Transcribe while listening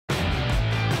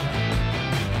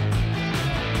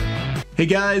Hey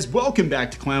guys, welcome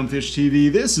back to Clownfish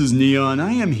TV. This is Neon.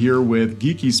 I am here with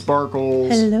Geeky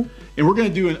Sparkles. Hello. And we're going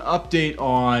to do an update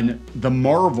on the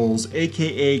Marvels,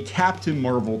 aka Captain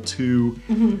Marvel 2.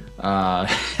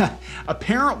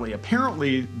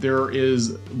 Apparently there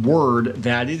is word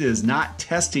that it is not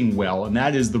testing well, and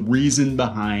that is the reason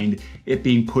behind it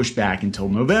being pushed back until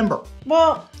November.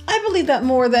 Well, I believe that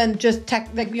more than just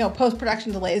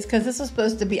post-production delays, because this was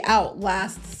supposed to be out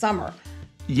last summer.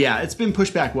 Yeah, it's been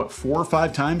pushed back, what, 4 or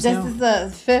 5 times now? This is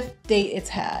the 5th date it's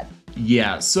had.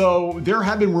 Yeah, so there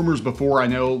have been rumors before. I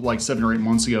know like 7 or 8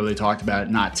 months ago they talked about it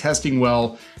not testing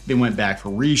well. They went back for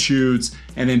reshoots,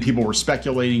 and then people were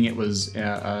speculating it was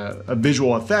a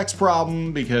visual effects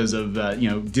problem because of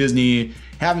Disney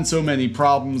having so many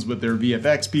problems with their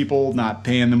VFX people, not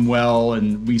paying them well.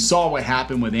 And we saw what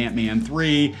happened with Ant-Man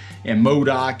 3 and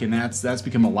MODOK, and that's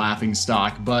become a laughing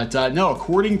stock. But no,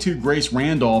 according to Grace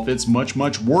Randolph, it's much,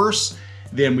 much worse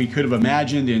than we could have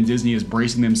imagined, and Disney is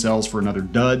bracing themselves for another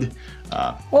dud.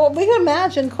 Well, we can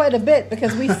imagine quite a bit,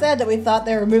 because we said that we thought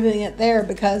they were moving it there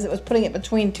because it was putting it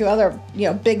between 2 other,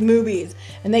 big movies,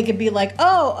 and they could be like,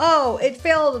 oh, it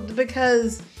failed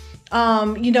because, it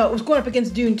was going up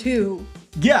against Dune 2.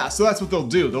 Yeah, so that's what they'll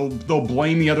do. They'll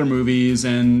blame the other movies,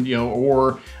 and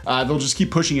or they'll just keep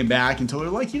pushing it back until they're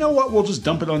like, you know what, we'll just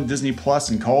dump it on Disney Plus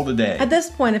and call it a day. At this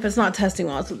point, if it's not testing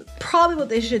well, it's probably what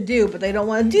they should do, but they don't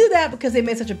want to do that because they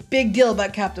made such a big deal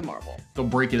about Captain Marvel. They'll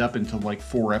break it up into like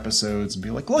 4 episodes and be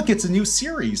like, look, it's a new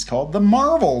series called The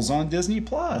Marvels on Disney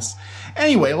Plus.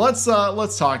 Anyway, let's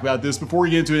talk about this. Before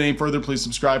we get into it any further, please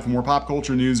subscribe for more pop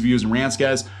culture news, views, and rants,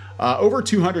 guys. Over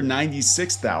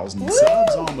 296,000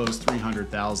 subs, almost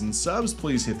 300,000 subs.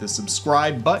 Please hit the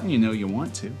subscribe button. You know you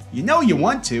want to. You know you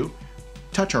want to.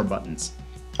 Touch our buttons.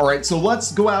 All right, so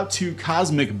let's go out to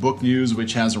Cosmic Book News,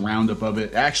 which has a roundup of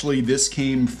it. Actually, this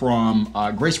came from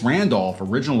Grace Randolph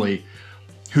originally,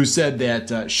 who said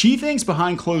that she thinks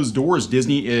behind closed doors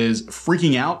Disney is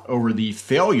freaking out over the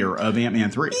failure of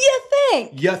Ant-Man 3. You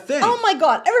think? Oh my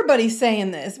God, everybody's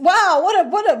saying this. Wow,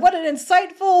 what an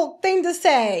insightful thing to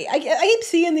say. I keep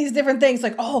seeing these different things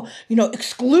like,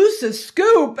 exclusive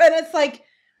scoop, and it's like,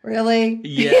 really?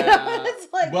 Yeah. It's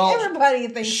like, well, everybody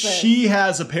thinks this. She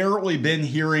has apparently been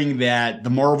hearing that the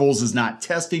Marvels is not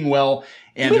testing well.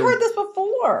 And we heard this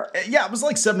before. Yeah, it was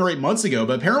like 7 or 8 months ago,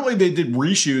 but apparently they did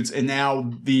reshoots, and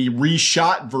now the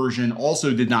reshot version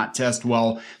also did not test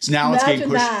well. So now it's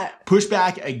getting pushed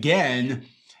back again.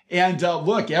 And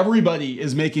look, everybody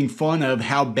is making fun of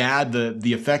how bad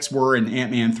the effects were in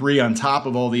Ant-Man 3 on top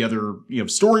of all the other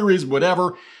story reasons,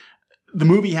 whatever. The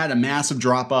movie had a massive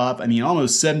drop off. I mean,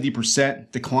 almost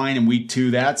 70% decline in week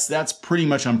 2. That's pretty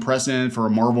much unprecedented for a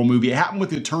Marvel movie. It happened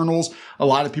with Eternals. A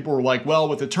lot of people were like, well,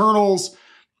 with Eternals,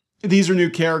 these are new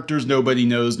characters. Nobody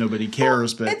knows. Nobody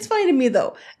cares. But it's funny to me,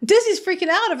 though. Disney's freaking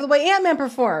out over the way Ant-Man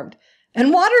performed.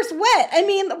 And water's wet. I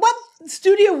mean, what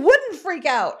studio wouldn't freak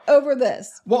out over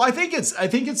this? Well, I think it's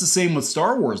the same with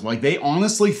Star Wars. Like, they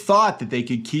honestly thought that they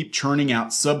could keep churning out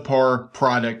subpar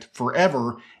product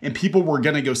forever, and people were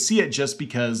going to go see it just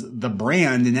because the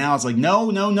brand. And now it's like,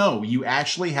 no. You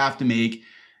actually have to make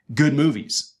good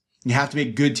movies. You have to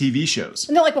make good TV shows.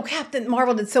 And they're like, well, Captain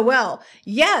Marvel did so well.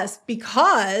 Yes,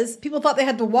 because people thought they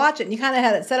had to watch it. And you kind of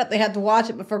had it set up. They had to watch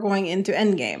it before going into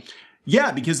Endgame.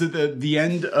 Yeah, because at the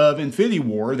end of Infinity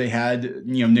War, they had,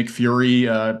 Nick Fury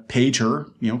page her,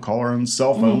 call her on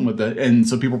cell phone and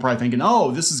so people were probably thinking,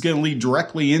 oh, this is going to lead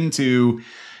directly into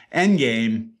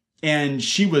Endgame. And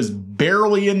she was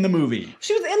barely in the movie.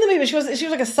 She was in the movie. She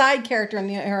was like a side character in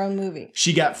her own movie.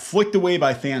 She got flicked away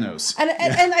by Thanos. And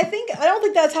I don't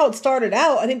think that's how it started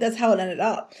out. I think that's how it ended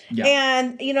up. Yeah.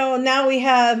 And, now we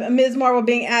have Ms. Marvel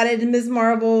being added, and Ms.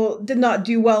 Marvel did not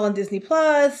do well on Disney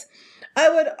Plus. I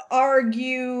would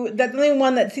argue that the only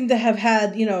one that seemed to have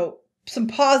had, some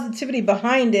positivity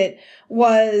behind it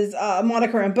was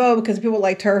Monica Rambeau, because people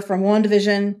liked her from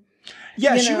WandaVision.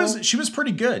 Yeah, she was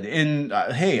pretty good. And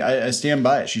hey, I stand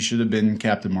by it. She should have been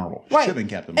Captain Marvel. She should have been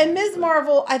Captain Marvel. And Ms.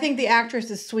 Marvel, I think the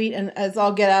actress is sweet and as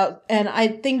all get out. And I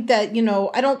think that,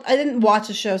 I didn't watch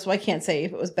the show, so I can't say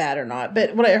if it was bad or not.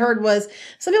 But what I heard was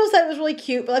some people said it was really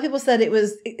cute, but a lot of people said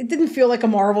it didn't feel like a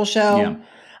Marvel show.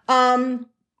 Yeah.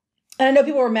 And I know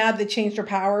people were mad they changed her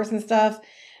powers and stuff.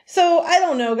 So I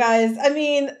don't know, guys. I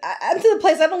mean, I'm to the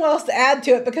place I don't know what else to add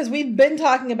to it, because we've been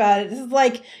talking about it. This is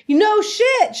like,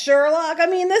 shit, Sherlock. I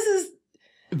mean, this is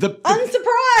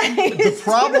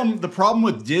unsurprised. The problem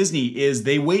with Disney is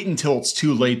they wait until it's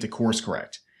too late to course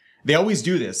correct. They always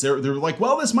do this. They're like,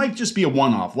 well, this might just be a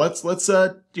one-off. Let's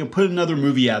put another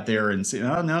movie out there and say,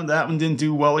 oh no, that one didn't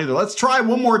do well either. Let's try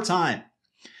one more time.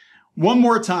 one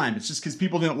more time. It's just because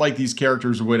people didn't like these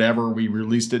characters or whatever. We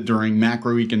released it during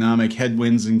macroeconomic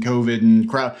headwinds and COVID and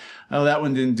crowd. Oh, that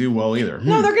one didn't do well either.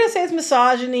 No, they're going to say it's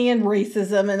misogyny and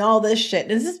racism and all this shit.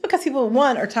 And it's just because people,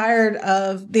 one, are tired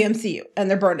of the MCU and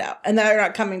they're burned out and they're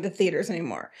not coming to theaters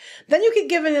anymore. Then you could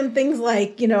give them things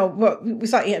like, you know, what we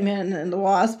saw Ant-Man and the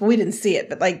Wasp, but we didn't see it.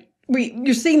 But like,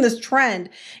 you're seeing this trend.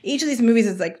 Each of these movies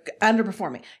is like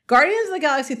underperforming. Guardians of the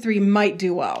Galaxy 3 might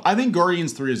do well. I think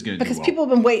Guardians 3 is going to do well. Because people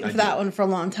have been waiting for that one for a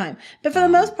long time. But for the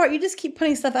most part, you just keep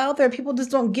putting stuff out there people just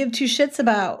don't give two shits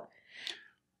about.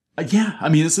 Yeah, I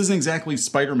mean, this isn't exactly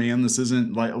Spider-Man. This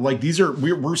isn't like these are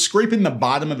we're scraping the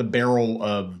bottom of the barrel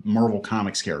of Marvel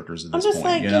Comics characters at this point. I'm just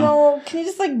like, you know, can you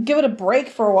just like give it a break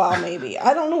for a while, maybe?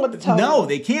 I don't know what to tell you. No,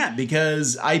 they can't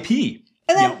because IP.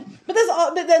 And then, but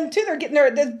then too,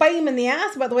 they're biting them in the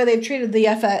ass about the way they've treated the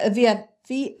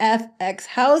VFX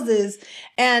houses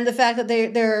and the fact that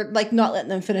they're like not letting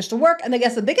them finish the work. And I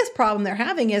guess the biggest problem they're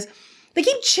having is they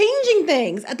keep changing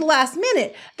things at the last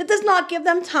minute. That does not give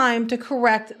them time to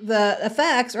correct the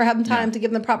effects or have them time to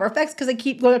give them the proper effects because they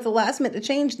keep going at the last minute to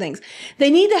change things. They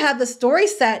need to have the story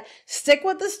set, stick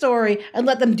with the story, and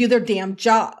let them do their damn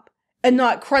job and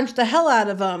not crunch the hell out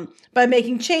of them by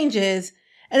making changes.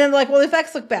 And then like, well, the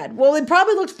effects look bad. Well, they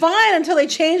probably looked fine until they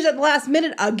changed at the last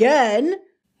minute again.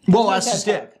 Well, that's just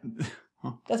it.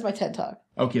 Huh? That's my TED Talk.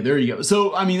 Okay, there you go.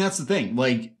 So, I mean, that's the thing.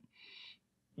 Like,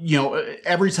 you know,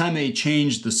 every time they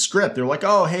change the script, they're like,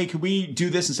 oh, hey, could we do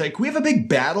this and say, can we have a big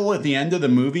battle at the end of the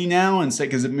movie now? And say,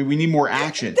 because we need more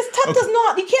action. This stuff does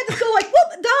not, you can't just go like, well,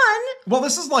 done. Well,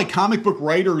 this is like comic book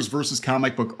writers versus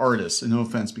comic book artists. And no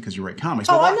offense because you write comics.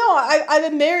 Oh, I know. I've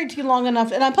been married to you long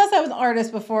enough. And plus I was an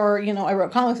artist before, you know, I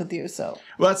wrote comics with you. So.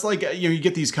 Well, that's like, you know, you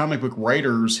get these comic book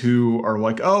writers who are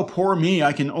like, oh, poor me.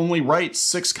 I can only write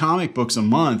 6 comic books a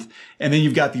month. And then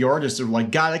you've got the artists that are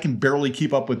like, God, I can barely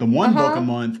keep up with the one book a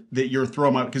month that you're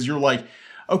throwing out. Because you're like,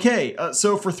 okay,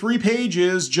 so for 3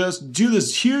 pages, just do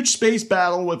this huge space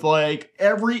battle with like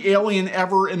every alien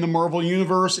ever in the Marvel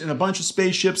universe and a bunch of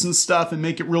spaceships and stuff and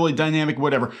make it really dynamic,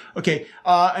 whatever. Okay,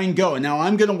 and go. And now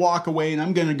I'm going to walk away and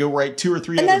I'm going to go write 2 or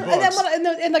 3 other books.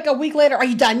 And like a week later, are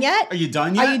you done yet? Are you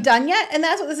done yet? Are you done yet? And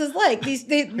that's what this is like. Are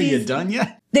you done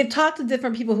yet? They've talked to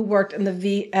different people who worked in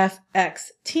the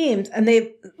VFX teams and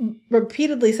they've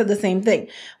repeatedly said the same thing.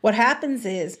 What happens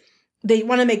is, they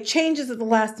want to make changes at the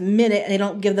last minute and they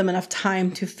don't give them enough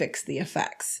time to fix the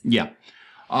effects. Yeah.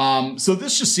 So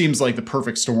this just seems like the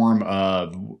perfect storm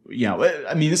of, you know,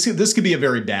 I mean, this could be a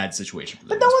very bad situation for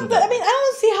them. But I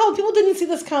don't see how people didn't see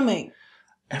this coming.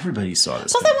 Everybody saw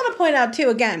this. Plus, I want to point out too,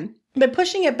 again, by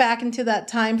pushing it back into that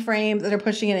time frame that they're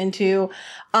pushing it into,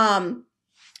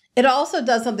 it also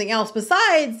does something else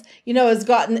besides, you know, it's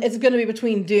going to be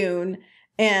between Dune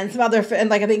and some other, and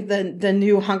like I think the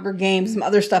new Hunger Games, some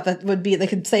other stuff that would be, they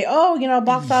could say, oh, you know,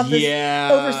 box office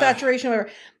oversaturation,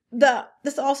 whatever.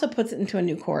 This also puts it into a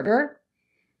new quarter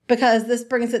because this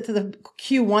brings it to the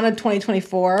Q1 of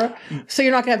 2024. So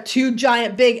you're not going to have 2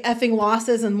 giant big effing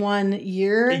losses in 1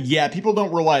 year. Yeah, people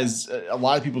don't realize, a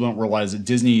lot of people don't realize that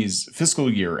Disney's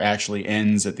fiscal year actually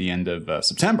ends at the end of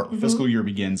September. Fiscal year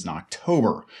begins in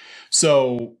October.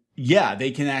 So yeah,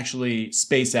 they can actually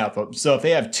space out. So if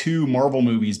they have 2 Marvel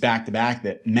movies back to back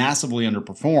that massively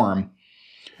underperform,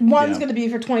 one's going to be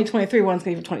for 2023, one's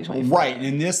going to be for 2024. Right,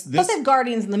 and this plus they have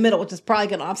Guardians in the middle, which is probably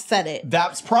going to offset it.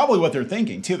 That's probably what they're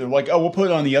thinking too. They're like, oh, we'll put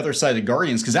it on the other side of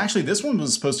Guardians because actually this one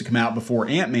was supposed to come out before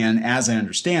Ant-Man, as I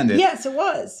understand it. Yes, it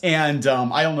was. And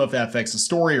I don't know if that affects the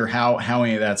story or how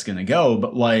any of that's going to go,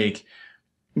 but like.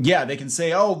 Yeah, they can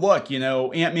say, oh, look, you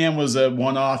know, Ant-Man was a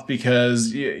one-off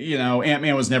because, you know,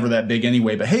 Ant-Man was never that big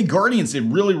anyway. But hey, Guardians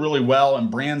did really, really well and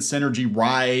brand synergy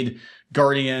ride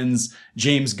Guardians,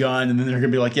 James Gunn. And then they're going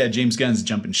to be like, yeah, James Gunn's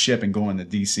jumping ship and going to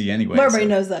DC anyway. Everybody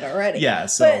knows that already. Yeah,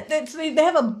 so. But they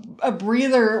have a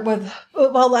breather with,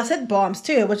 well, I said bombs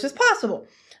too, which is possible.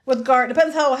 With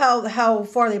depends how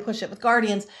far they push it with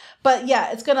Guardians. But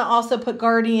yeah, it's going to also put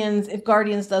Guardians, if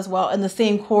Guardians does well, in the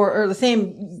same core or the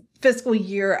same fiscal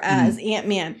year as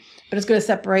Ant-Man, but it's going to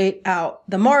separate out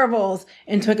the Marvels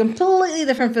into a completely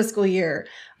different fiscal year.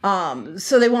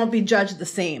 So they won't be judged at the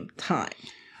same time.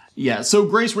 Yeah, so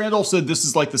Grace Randolph said this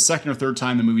is like the 2nd or 3rd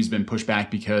time the movie's been pushed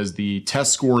back because the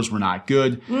test scores were not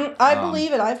good. I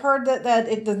believe it. I've heard that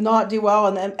it does not do well.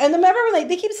 And remember when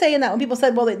they keep saying that when people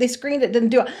said, well, they screened it, didn't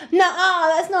do it.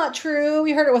 No, that's not true.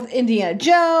 We heard it with Indiana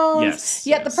Jones. Yes.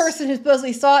 Yet the person who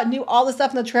supposedly saw it knew all the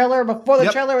stuff in the trailer before the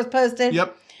trailer was posted.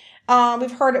 Yep.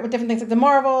 We've heard it with different things like the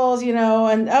Marvels, you know,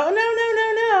 and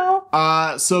no.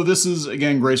 So this is,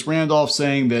 again, Grace Randolph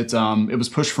saying that it was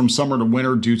pushed from summer to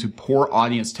winter due to poor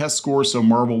audience test scores. So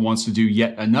Marvel wants to do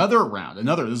yet another round.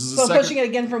 This is so pushing it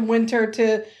again from winter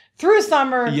to through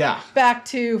summer, back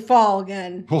to fall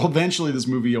again. Well, eventually this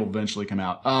movie will eventually come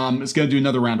out. It's going to do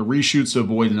another round of reshoots to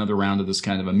avoid another round of this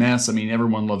kind of a mess. I mean,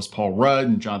 everyone loves Paul Rudd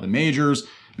and Jonathan Majors,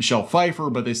 Michelle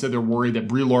Pfeiffer, but they said they're worried that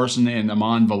Brie Larson and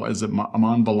Aman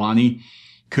Vellani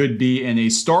could be in a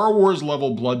Star Wars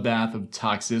level bloodbath of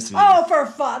toxicity. Oh, for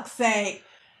fuck's sake.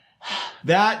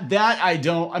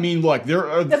 Look, they're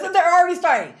already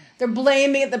starting. They're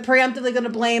blaming it. They're preemptively going to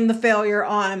blame the failure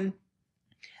on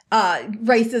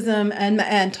racism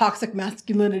and toxic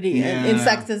masculinity and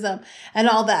sexism and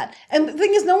all that. And the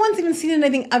thing is, no one's even seen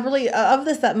anything really of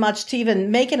this that much to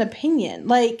even make an opinion.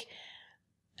 Like,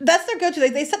 that's their go-to.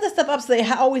 They set this stuff up so they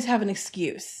always have an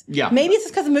excuse. Yeah. Maybe it's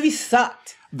just because the movie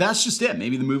sucked. That's just it.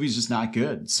 Maybe the movie's just not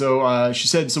good. So she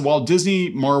said, so while Disney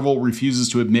Marvel refuses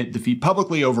to admit defeat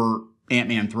publicly over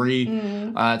Ant-Man 3,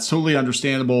 it's totally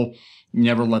understandable. You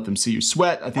never let them see you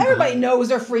sweat. I think everybody knows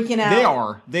they're freaking out.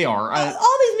 They are.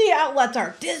 All these media outlets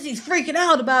are. Disney's freaking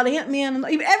out about Ant-Man.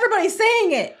 Everybody's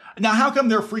saying it. Now, how come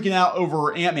they're freaking out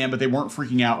over Ant-Man, but they weren't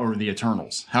freaking out over the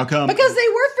Eternals? How come? Because they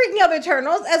were freaking out over the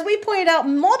Eternals, as we pointed out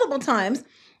multiple times,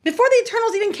 before the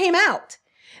Eternals even came out.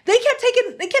 They kept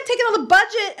taking all the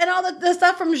budget and all the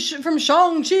stuff from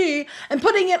Shang-Chi and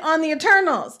putting it on the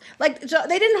Eternals. Like,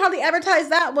 they didn't hardly advertise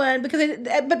that one but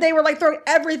they were like throwing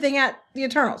everything at the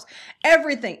Eternals.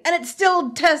 Everything. And it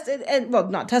still tested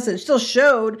not tested, it still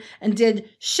showed and did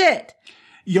shit.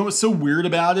 You know what's so weird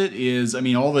about it is,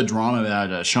 all the drama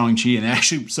about Shang-Chi, and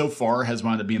actually so far has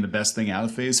wound up being the best thing out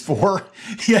of Phase 4.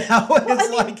 I just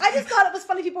thought it was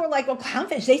funny. People were like, well,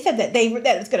 Clownfish, they said that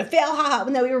it's going to fail. Ha.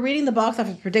 No, we were reading the box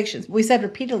office predictions. We said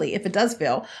repeatedly, if it does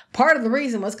fail, part of the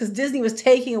reason was because Disney was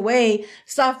taking away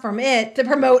stuff from it to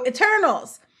promote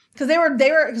Eternals. Because they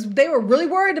were really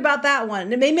worried about that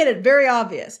one. And they made it very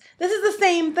obvious. This is the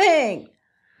same thing.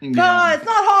 Yeah. God, it's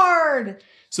not hard.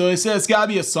 So they said it's got to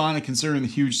be a Sonic considering the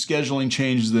huge scheduling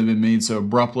changes that have been made so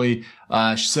abruptly.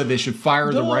 She said they should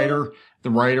fire the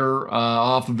writer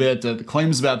off of it. The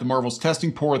claims about the Marvel's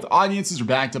testing poor with audiences are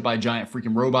backed up by a giant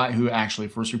freaking robot who actually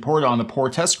first reported on the poor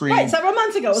test screening. Right, several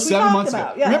months ago, as we talked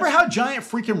about. Yes. Remember how giant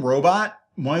freaking robot,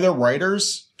 one of their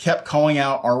writers, kept calling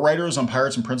out our writers on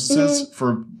Pirates and Princesses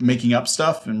for making up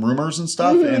stuff and rumors and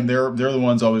stuff, and they're the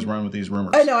ones always running with these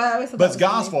rumors. I know, I always thought but it's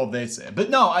gospel, they say.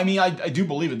 But no, I do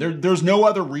believe it. There's no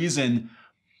other reason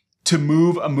to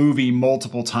move a movie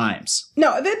multiple times.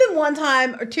 No, if it had been one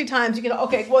time or two times, you could,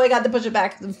 they got to push it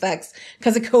back to the effects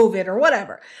because of COVID or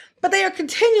whatever. But they are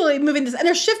continually moving this, and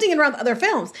they're shifting it around to other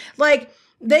films. Like,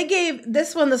 they gave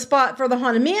this one the spot for the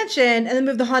Haunted Mansion and then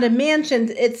moved the Haunted Mansion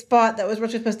to its spot that was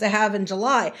originally supposed to have in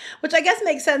July, which I guess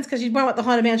makes sense because you want the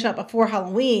Haunted Mansion up before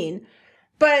Halloween.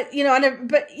 But, you know what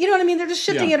I mean? They're just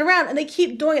shifting it around and they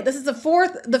keep doing it. This is the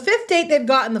fifth date they've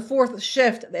gotten, the fourth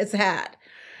shift it's had.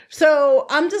 So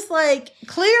I'm just like,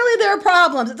 clearly there are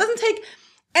problems. It doesn't take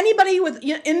anybody with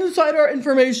insider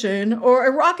information or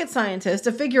a rocket scientist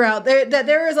to figure out that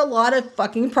there is a lot of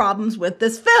fucking problems with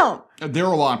this film. There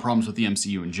are a lot of problems with the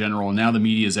MCU in general, and now the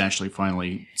media is actually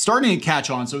finally starting to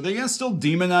catch on. So they're going to still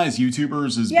demonize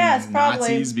YouTubers as being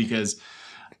Nazis because...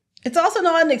 It's also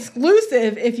not an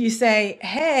exclusive if you say,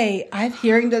 hey, I'm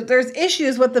hearing that there's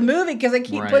issues with the movie because I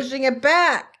keep pushing it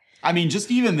back. Just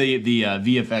even the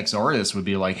VFX artists would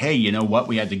be like, hey, you know what?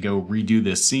 We had to go redo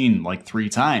this scene like 3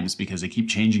 times because they keep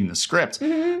changing the script.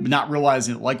 But not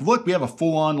realizing, like, look, we have a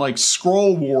full-on, like,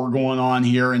 scroll war going on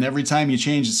here, and every time you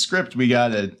change the script, we got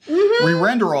to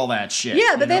re-render all that shit.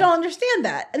 Yeah, but they don't understand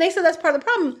that. And they said that's part of the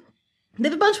problem. They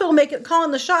have a bunch of people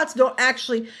calling the shots don't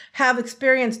actually have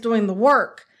experience doing the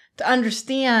work to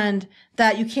understand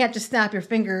that you can't just snap your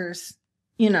fingers,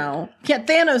 can't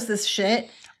Thanos this shit.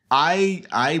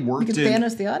 I worked in... You can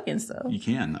Thanos the audience, though. You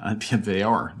can. They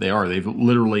are. They've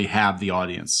literally have the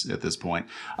audience at this point.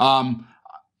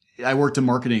 I worked in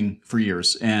marketing for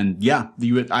years. And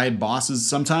I had bosses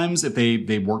sometimes, if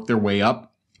they worked their way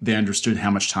up, they understood how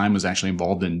much time was actually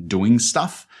involved in doing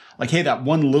stuff. Like, hey, that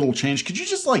one little change, could you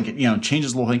just change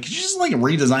this little thing? Could you just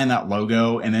redesign that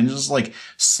logo and then just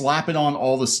slap it on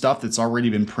all the stuff that's already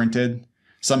been printed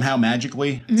somehow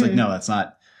magically? It's like, no, that's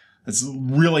not... That's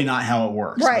really not how it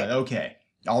works. Right. But okay.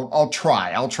 I'll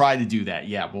try. I'll try to do that.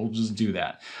 Yeah, we'll just do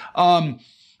that.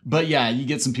 But yeah, you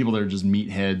get some people that are just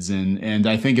meatheads and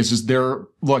I think it's just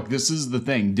look, this is the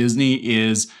thing. Disney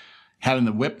is having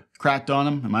the whip cracked on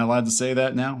them. Am I allowed to say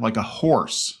that now? Like a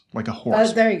horse.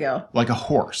 There you go. Like a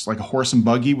horse and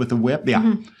buggy with a whip.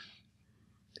 Yeah.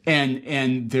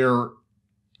 And they're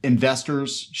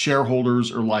investors,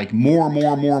 shareholders are like more.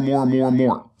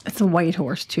 It's a white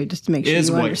horse too, just to make sure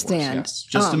you understand. Horse,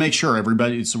 yes. Just to make sure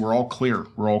everybody, so we're all clear.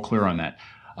 We're all clear on that.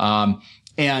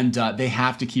 And they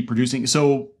have to keep producing.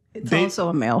 So it's also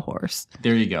a male horse.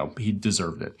 There you go. He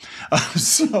deserved it.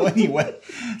 So anyway,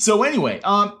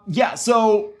 yeah.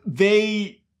 So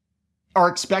they are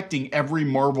expecting every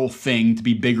Marvel thing to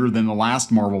be bigger than the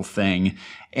last Marvel thing,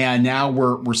 and now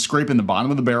we're scraping the bottom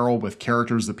of the barrel with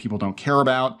characters that people don't care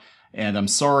about. And I'm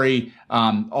sorry,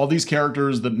 all these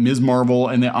characters, the Ms. Marvel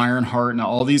and the Ironheart and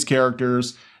all these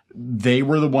characters, they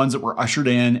were the ones that were ushered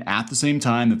in at the same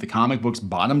time that the comic books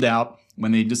bottomed out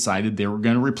when they decided they were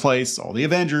going to replace all the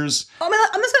Avengers. I'm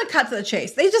just going to cut to the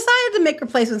chase. They decided to make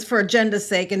replacements for agenda's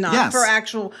sake and not for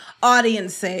actual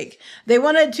audience sake. They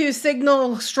wanted to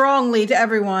signal strongly to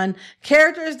everyone.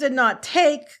 Characters did not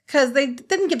take because they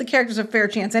didn't give the characters a fair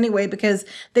chance anyway, because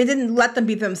they didn't let them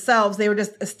be themselves. They were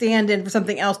just a stand-in for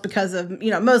something else because of,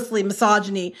 mostly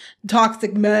misogyny,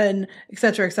 toxic men,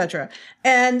 etc., etc.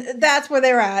 And that's where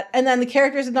they were at. And then the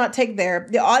characters did not take there.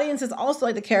 The audience is also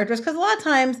like the characters, because a lot of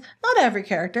times, not every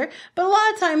character, but a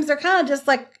lot of times they're kind of just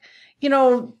like,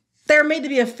 they're made to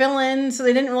be a fill-in, so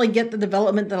they didn't really get the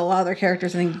development that a lot of their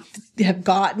characters, I think, have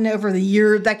gotten over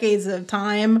the decades of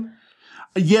time.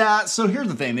 Yeah, so here's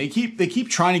the thing. They keep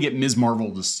trying to get Ms.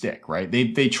 Marvel to stick, right? They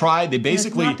basically...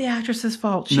 It's not the actress's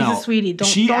fault. She's a sweetie. Don't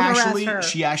harass her.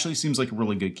 She actually seems like a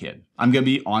really good kid. I'm going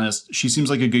to be honest. She seems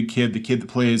like a good kid. The kid that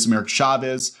plays America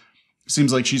Chavez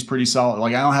seems like she's pretty solid.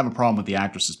 Like, I don't have a problem with the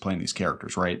actresses playing these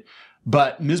characters, right?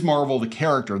 But Ms. Marvel, the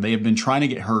character, they have been trying to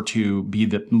get her to be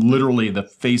literally the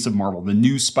face of Marvel, the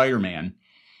new Spider-Man.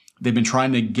 They've been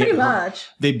trying to get her.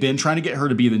 They've been trying to get her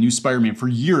to be the new Spider-Man for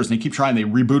years, and they keep trying. They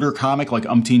reboot her comic like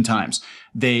umpteen times.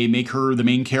 They make her the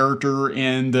main character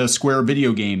in the Square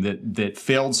video game that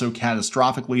failed so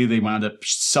catastrophically they wound up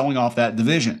selling off that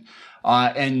division.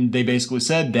 And they basically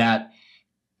said that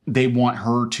they want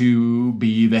her to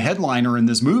be the headliner in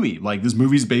this movie. Like, this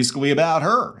movie's basically about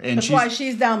her, and that's why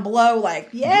she's down below. Like,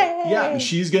 yay! Yeah,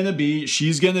 she's gonna be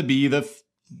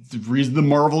the reason the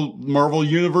Marvel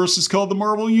universe is called the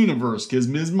Marvel universe, because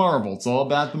Ms. Marvel, it's all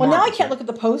about the Marvel. Now I can't look at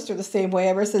the poster the same way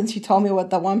ever since you told me what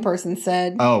that one person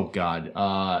said. Oh God,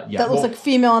 yeah. That looks like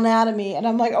female anatomy, and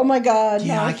I'm like, oh my God.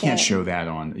 Yeah, I can't show that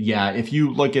on. Yeah, if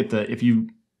you look at if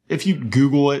you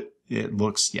Google it, it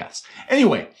looks, yes.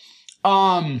 Anyway,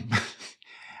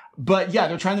 but yeah,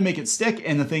 they're trying to make it stick.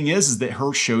 And the thing is that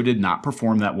her show did not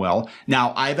perform that well.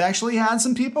 Now, I've actually had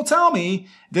some people tell me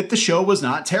that the show was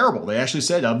not terrible. They actually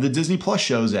said of the Disney Plus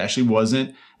shows, it actually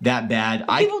wasn't that bad.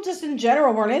 People just in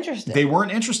general weren't interested. They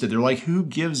weren't interested. They're like, who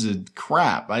gives a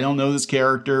crap? I don't know this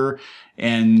character.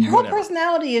 And her whole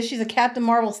personality is she's a Captain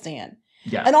Marvel stan.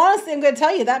 Yeah. And honestly, I'm going to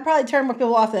tell you, that probably turned more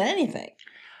people off than anything.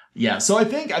 Yeah. So I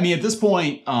think, at this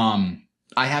point,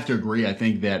 I have to agree. I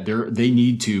think that they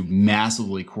need to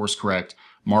massively course correct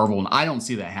Marvel, and I don't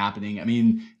see that happening. I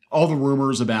mean, all the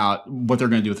rumors about what they're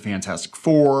going to do with the Fantastic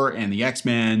Four and the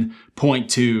X-Men point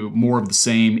to more of the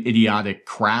same idiotic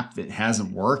crap that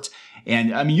hasn't worked.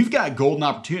 And I mean, you've got a golden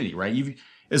opportunity, right?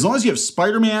 As long as you have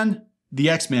Spider-Man, the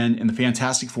X-Men, and the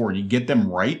Fantastic Four, and you get them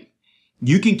right,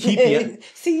 you can keep the...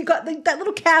 See, you got that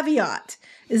little caveat.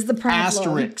 Is the problem.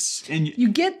 Asterisks. And you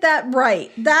get that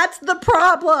right. That's the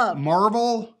problem.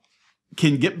 Marvel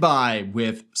can get by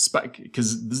with Spike,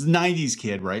 because this is a 90s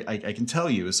kid, right? I can tell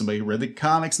you, as somebody who read the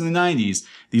comics in the 90s,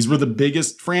 these were the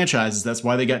biggest franchises. That's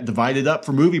why they got divided up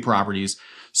for movie properties.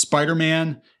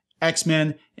 Spider-Man,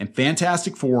 X-Men, and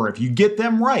Fantastic Four. If you get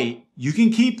them right, you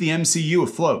can keep the MCU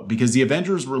afloat, because the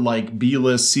Avengers were like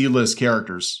B-list, C-list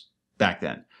characters back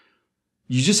then.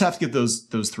 You just have to get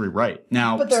those three right.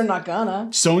 Now, but they're not gonna.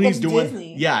 Sony's doing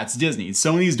Disney. Yeah, it's Disney.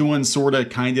 Sony's doing sort of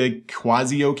kind of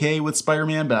quasi okay with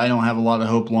Spider-Man, but I don't have a lot of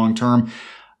hope long term.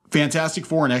 Fantastic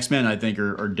Four and X-Men, I think,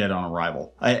 are dead on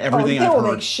arrival. Everything I've heard, they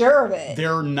will make sure of it.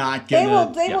 They're not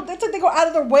gonna. They will. It's like they go out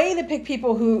of their way to pick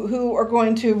people who are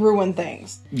going to ruin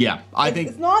things. Yeah, I think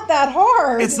it's not that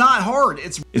hard. It's not hard.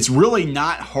 It's really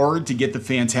not hard to get the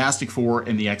Fantastic Four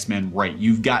and the X-Men right.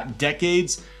 You've got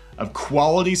decades of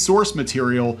quality source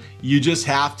material. You just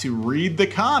have to read the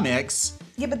comics.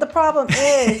 Yeah, but the problem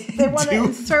is they want to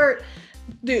insert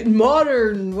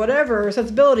modern whatever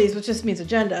sensibilities, which just means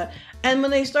agenda. And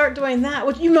when they start doing that,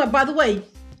 which by the way,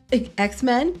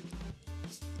 X-Men,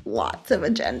 lots of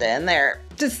agenda in there.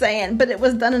 Just saying, but it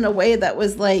was done in a way that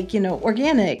was like,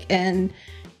 organic and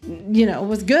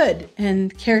was good,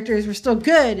 and characters were still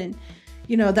good, and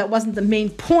that wasn't the main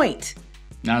point.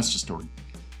 Now it's just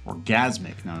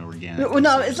orgasmic, not organic.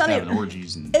 No, it's not even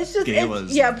orgies and it's just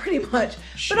galas. Yeah, pretty much.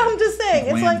 But I'm just saying,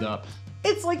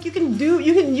 it's like you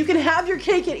can have your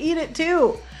cake and eat it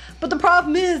too. But the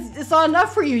problem is, it's not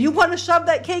enough for you. You want to shove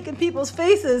that cake in people's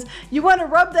faces. You want to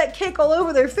rub that cake all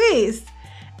over their face.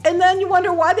 And then you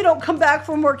wonder why they don't come back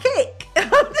for more cake.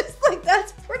 I'm just like,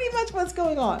 that's pretty much what's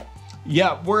going on.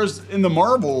 Yeah, whereas in the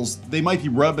Marvels, they might be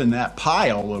rubbing that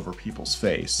pie all over people's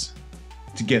face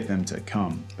to get them to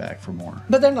come back for more.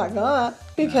 But they're not gonna,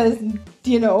 because,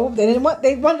 you know, they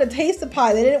wanted to taste the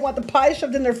pie. They didn't want the pie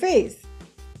shoved in their face.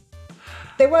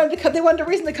 They wanted a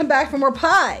reason to come back for more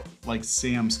pie. Like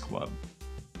Sam's Club.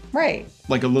 Right.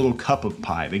 Like a little cup of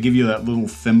pie. They give you that little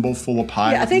thimble full of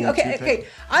pie. Yeah, I think, okay.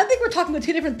 I think we're talking about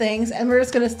two different things, and we're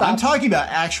just going to stop. I'm talking about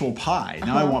actual pie.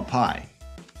 Now I want pie.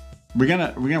 We're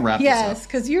gonna wrap this up. Yes,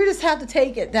 because you just have to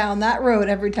take it down that road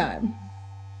every time.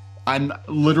 I'm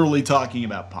literally talking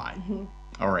about pie.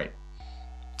 All right.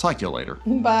 Talk to you later.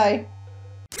 Bye.